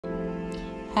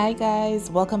Hi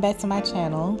guys, welcome back to my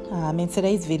channel. In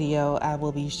today's video I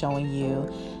will be showing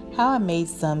you how I made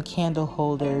some candle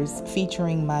holders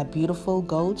featuring my beautiful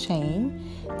gold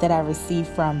chain that I received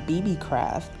from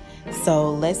Beebeecraft.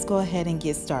 So let's go ahead and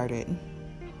get started.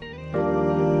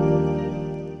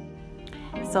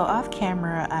 So off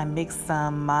camera I mixed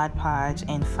some Mod Podge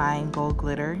and fine gold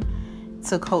glitter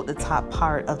to coat the top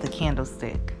part of the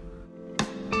candlestick.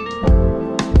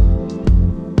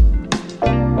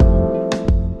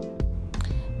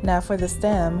 Now for the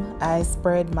stem, I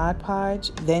spread Mod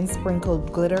Podge, then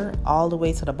sprinkled glitter all the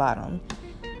way to the bottom.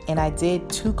 And I did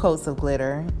 2 coats of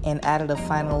glitter and added a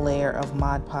final layer of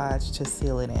Mod Podge to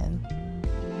seal it in.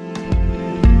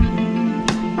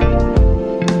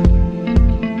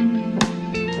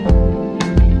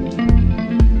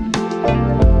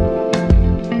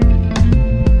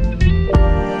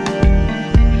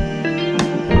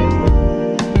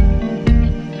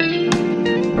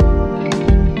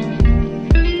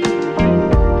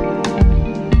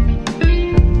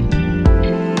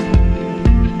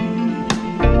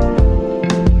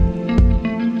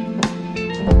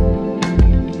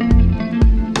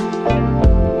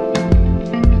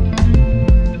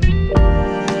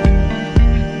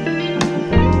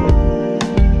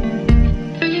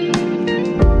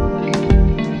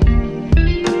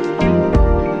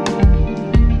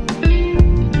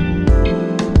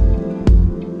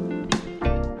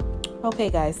 Okay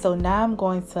guys, so now I'm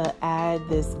going to add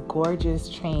this gorgeous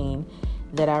chain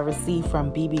that I received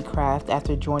from Beebeecraft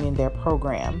after joining their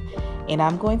program. And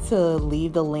I'm going to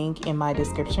leave the link in my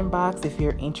description box if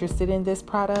you're interested in this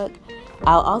product.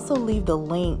 I'll also leave the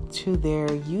link to their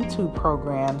YouTube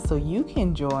program so you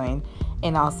can join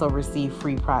and also receive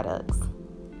free products.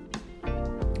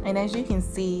 And as you can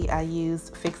see, I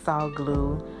used fix-all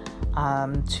glue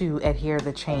to adhere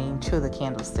the chain to the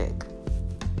candlestick.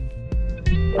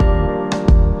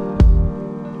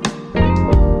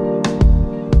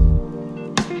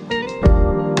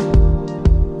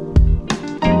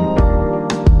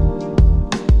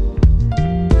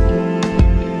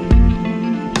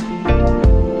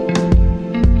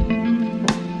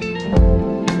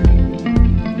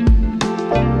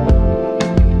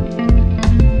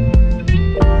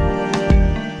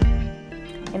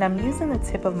 And I'm using the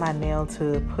tip of my nail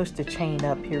to push the chain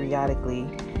up periodically.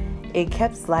 It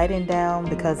kept sliding down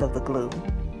because of the glue.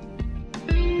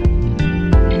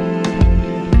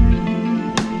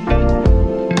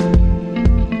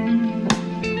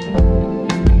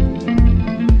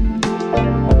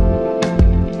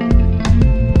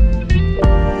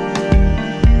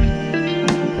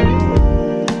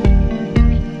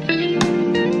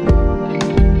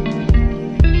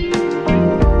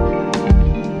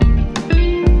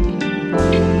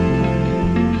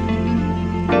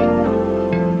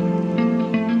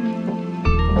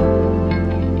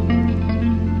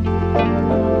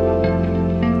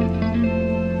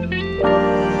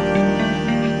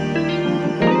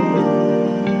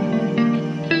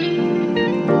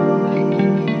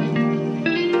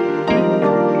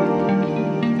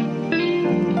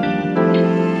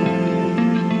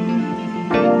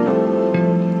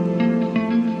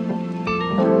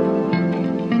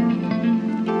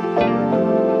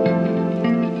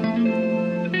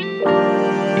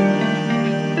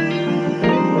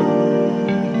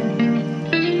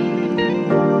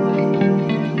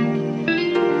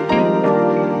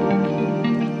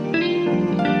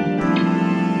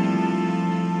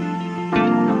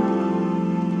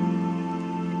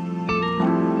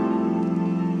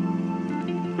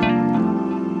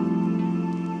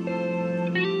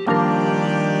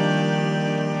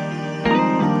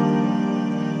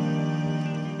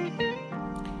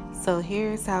 So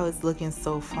here's how it's looking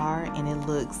so far, and it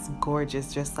looks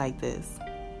gorgeous just like this.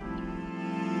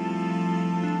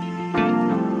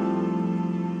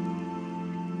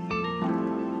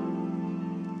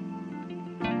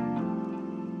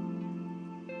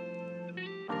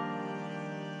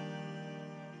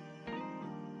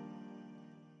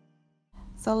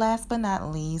 So last but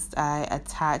not least, I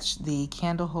attached the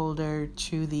candle holder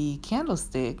to the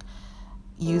candlestick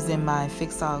using my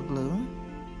fix-all glue.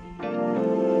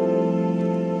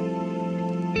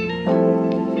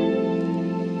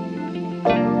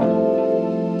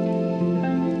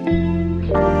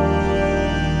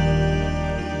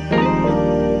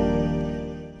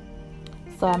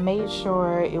 So I made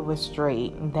sure it was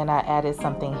straight, and then I added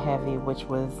something heavy, which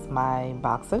was my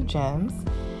box of gems,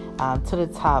 to the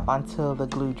top until the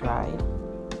glue dried.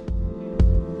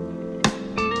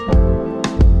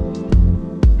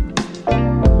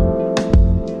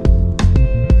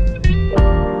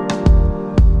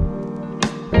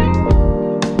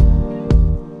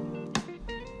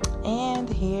 And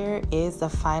here is the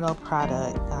final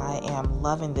product. I am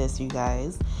loving this, you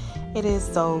guys. It is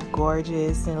so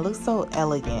gorgeous and it looks so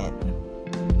elegant.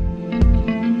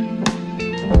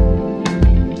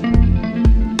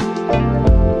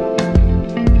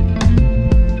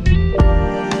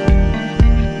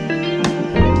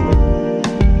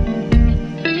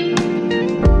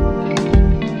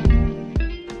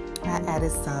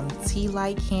 Some tea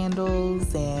light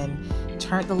candles and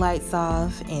turned the lights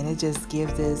off, and it just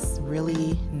gives this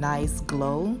really nice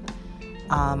glow,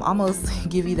 almost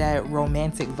give you that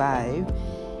romantic vibe.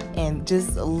 And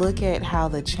just look at how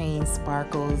the chain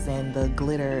sparkles and the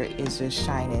glitter is just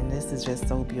shining. This is just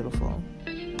so beautiful.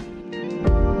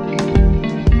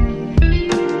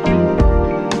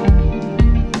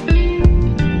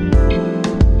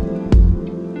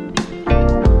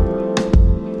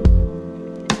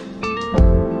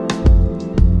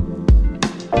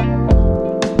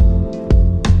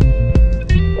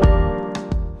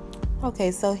 Okay,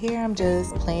 so here I'm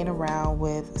just playing around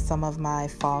with some of my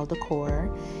fall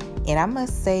decor, and I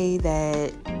must say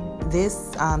that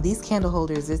these candle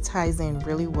holders, it ties in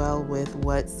really well with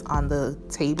what's on the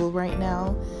table right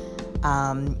now.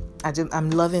 I'm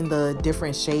loving the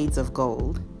different shades of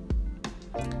gold.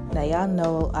 Now y'all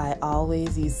know I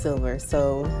always use silver,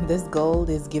 so this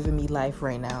gold is giving me life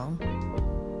right now.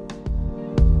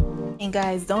 And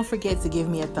guys, don't forget to give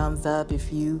me a thumbs up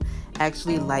if you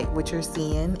actually like what you're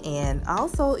seeing. And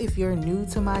also, if you're new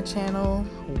to my channel,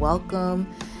 welcome.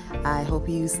 I hope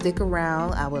you stick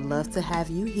around. I would love to have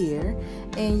you here.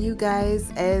 And you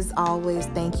guys, as always,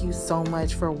 thank you so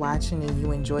much for watching, and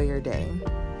you enjoy your day.